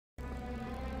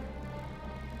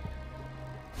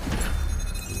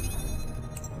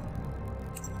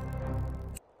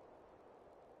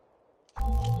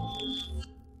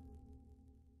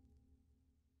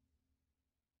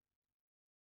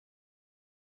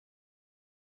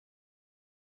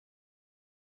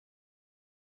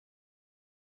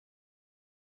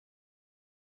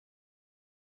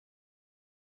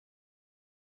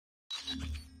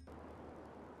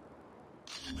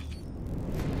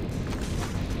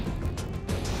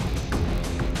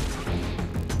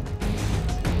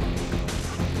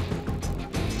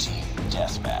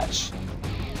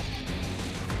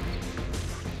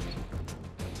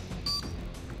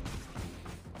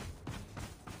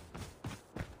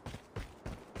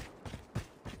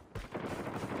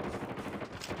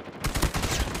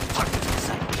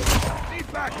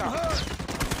back up.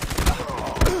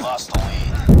 Lost the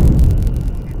lead.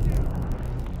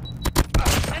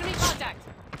 Enemy contact.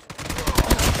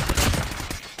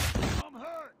 I'm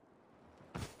hurt.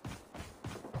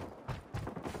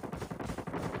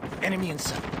 Enemy in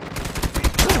sight.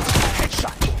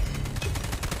 Headshot.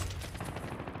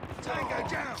 Tango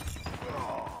down.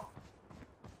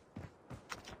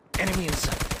 Enemy in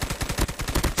sight.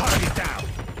 Target down.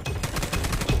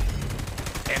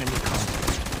 Enemy contact.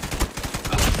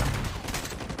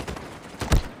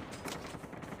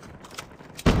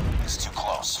 It's too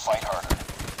close. Fight harder.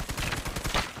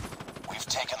 We've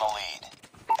taken the lead.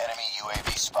 Enemy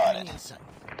UAV spotted. Enemy in sight.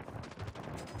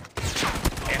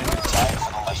 Time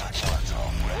for the laser killer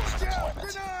drone. Ready for Down,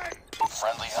 deployment. grenade.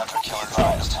 Friendly hunter killer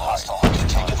drone is hostile hunter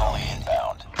taking the lead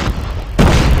inbound.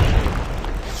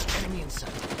 Enemy in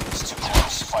sight. It's too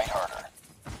close. Fight harder.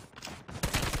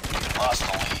 Lost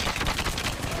the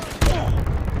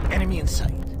lead. Enemy in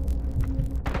sight.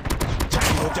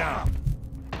 Tango down.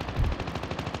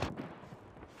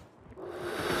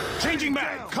 Changing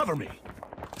mag. Cover me.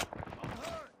 I'm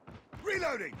hurt.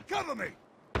 Reloading. Cover me.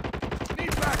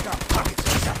 Need backup. Targets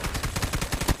in sight.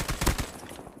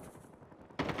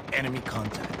 Enemy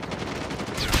contact.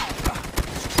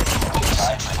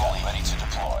 Time for the lead. Ready to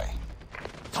deploy.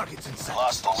 Targets in sight.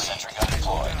 Lost the lead. Sentry gun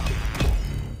deployed.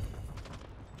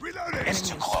 Reloading. It's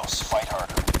too close. Fight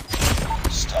harder.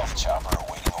 Stealth chopper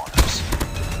awaiting orders.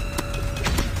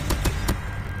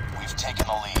 We've taken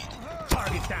the lead.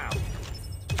 Target down.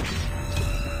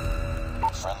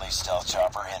 Friendly stealth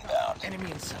chopper inbound.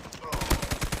 Enemy in sight.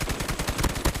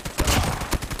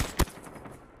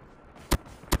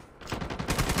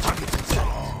 Targets in sight.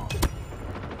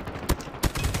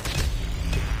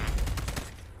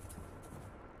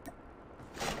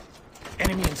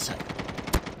 Enemy in sight.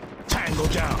 Tango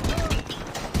down.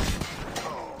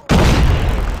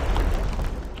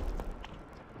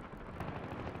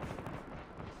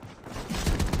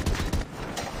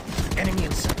 Enemy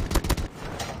in sight.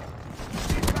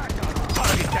 Need backup.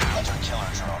 Target down. Hunter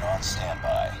killer drone on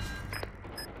standby.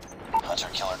 Hunter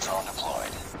killer drone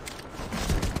deployed.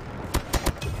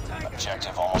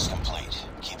 Objective almost complete.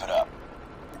 Keep it up.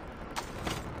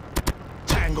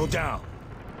 Tango down.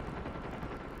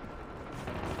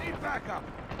 Need backup.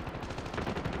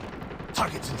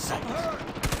 Targets in sight. Hurt.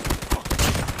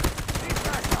 Need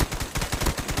backup.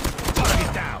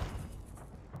 Target down.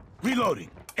 Reloading.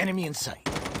 Enemy in sight.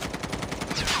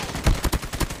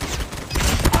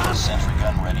 Sentry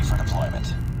gun ready for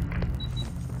deployment.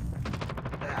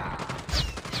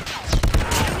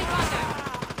 Enemy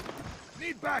contact.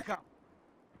 Need backup.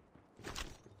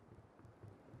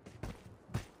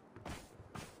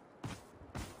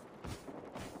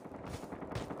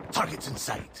 Targets in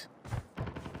sight.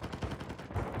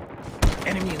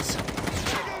 Enemy in sight.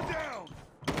 Tango down.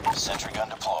 Sentry gun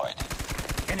deployed.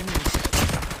 Enemy in sight.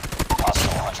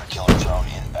 Hostile hunter killer drone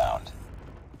inbound.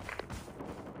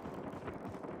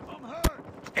 I'm hurt.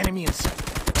 Enemy in sight.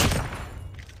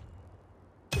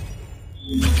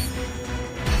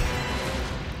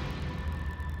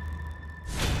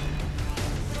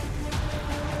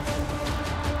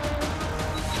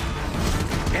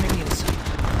 Enemy in sight.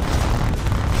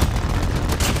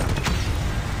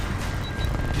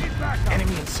 Need backup.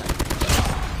 Enemy in sight.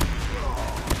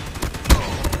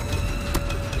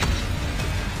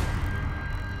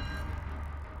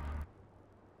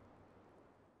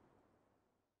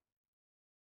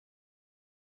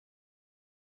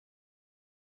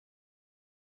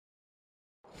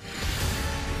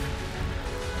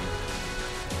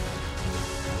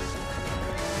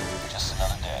 Just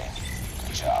another day.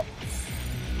 Good job.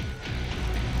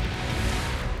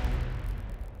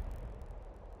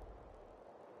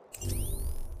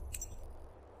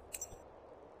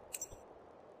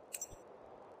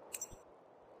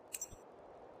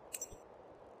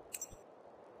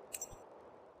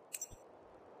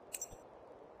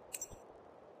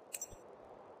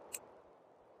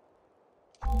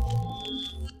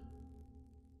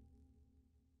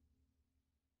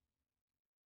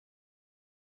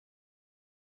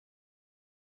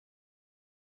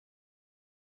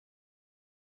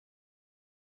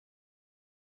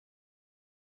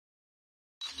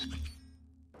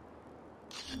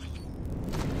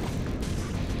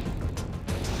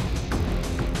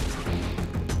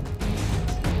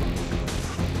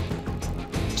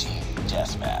 Team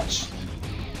deathmatch.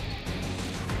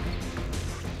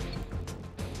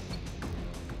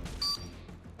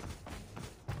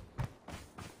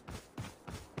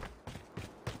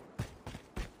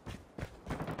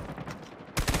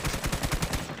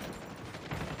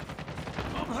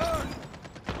 I'm hurt.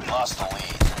 Lost the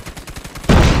lead.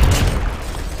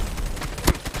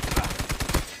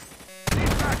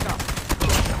 backup.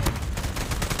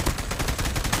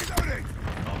 Reloading.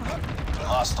 I'm hurt. We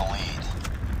lost the lead.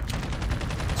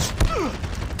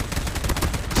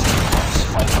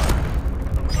 Fight harder.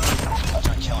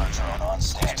 Hunter-killer drone on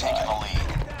standby. Taking the lead.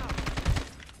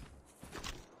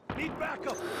 Need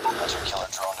backup. Hunter-killer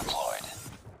drone deployed.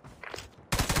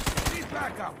 Need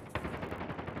backup.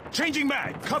 Changing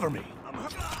mag, cover me. I'm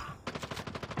hurt.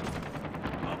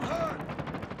 I'm hurt.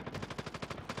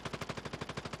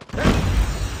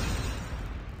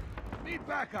 Need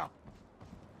backup.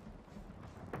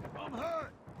 I'm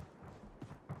hurt.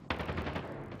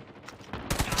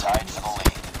 Tied for the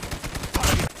lead.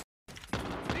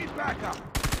 Need backup.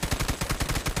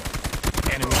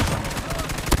 Enemy.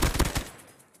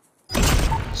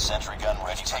 Sentry gun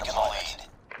ready. Taking the lead.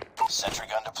 Sentry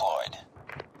gun deployed.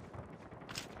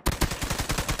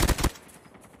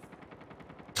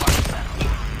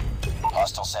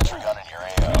 Hostile sentry gun in your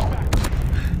AO.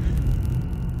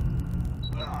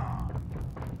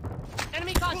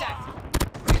 Enemy contact.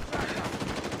 Need backup.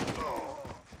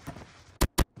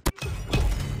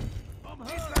 I'm hurt.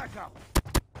 Need backup.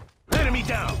 Enemy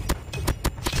down.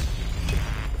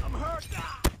 I'm hurt.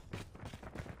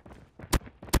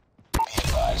 Be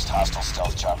advised, hostile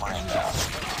stealth chopper inbound.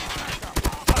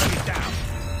 Target down.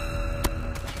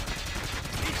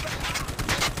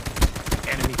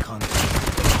 Enemy contact.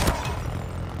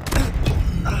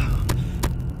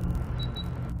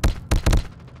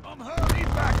 I'm hurt. Need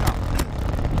backup.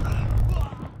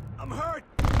 I'm hurt.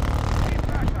 Need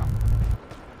backup.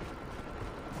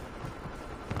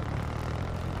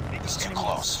 It's too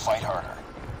close. Fight harder.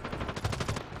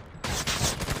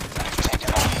 Taking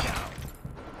the lead.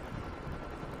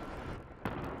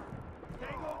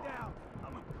 Tango down.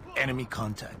 Enemy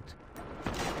contact.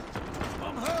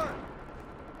 I'm hurt.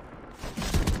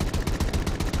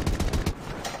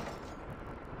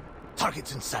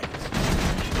 Targets in sight.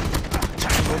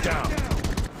 Tango down.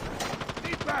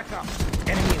 Need backup.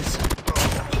 Enemy in sight.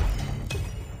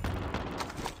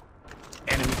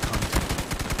 Enemy contact.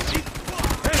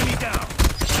 Enemy down.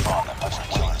 On the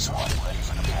hunter-killer squad ready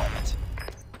for deployment.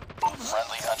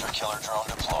 Friendly hunter-killer drone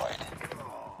deployed.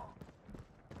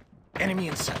 Enemy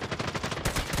in sight.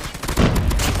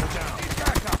 Need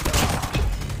backup.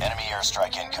 Enemy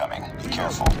airstrike incoming. Be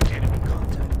careful. Enemy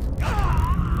contact.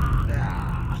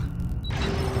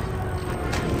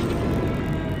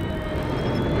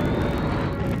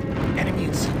 Enemy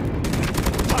in sight.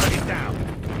 Target down.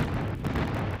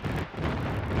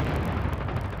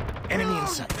 Enemy in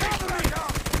sight.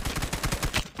 Backup.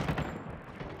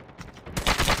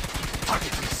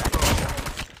 Target in sight.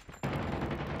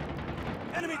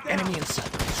 Enemy down. Enemy in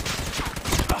sight.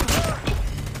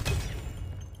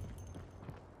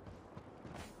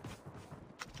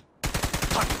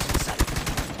 Target in sight.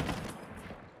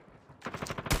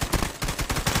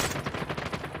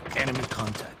 Enemy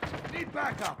contact. Need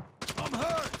backup. I'm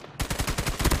hurt.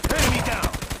 Enemy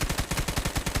down.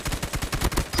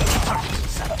 Target in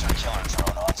sight. Hunter-killer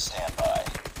drone on standby.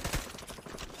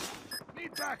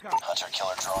 Need backup.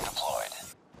 Hunter-killer drone deployed.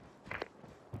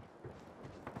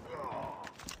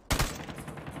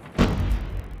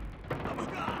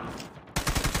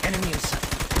 Enemy in sight.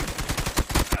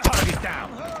 Target down.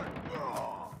 Hurt.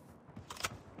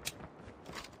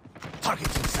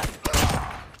 Target in sight.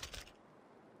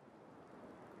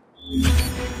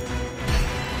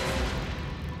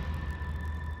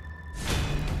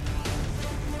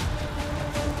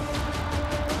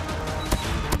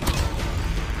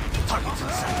 Targets in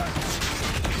sight.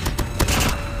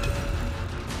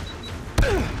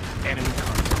 Enemy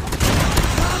contact.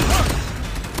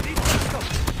 Need backup.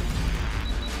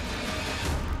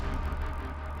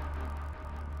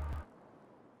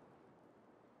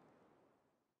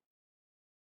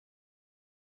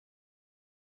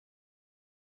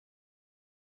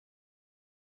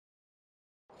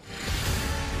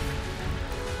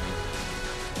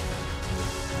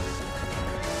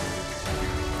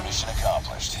 Mission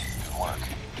accomplished. Good work.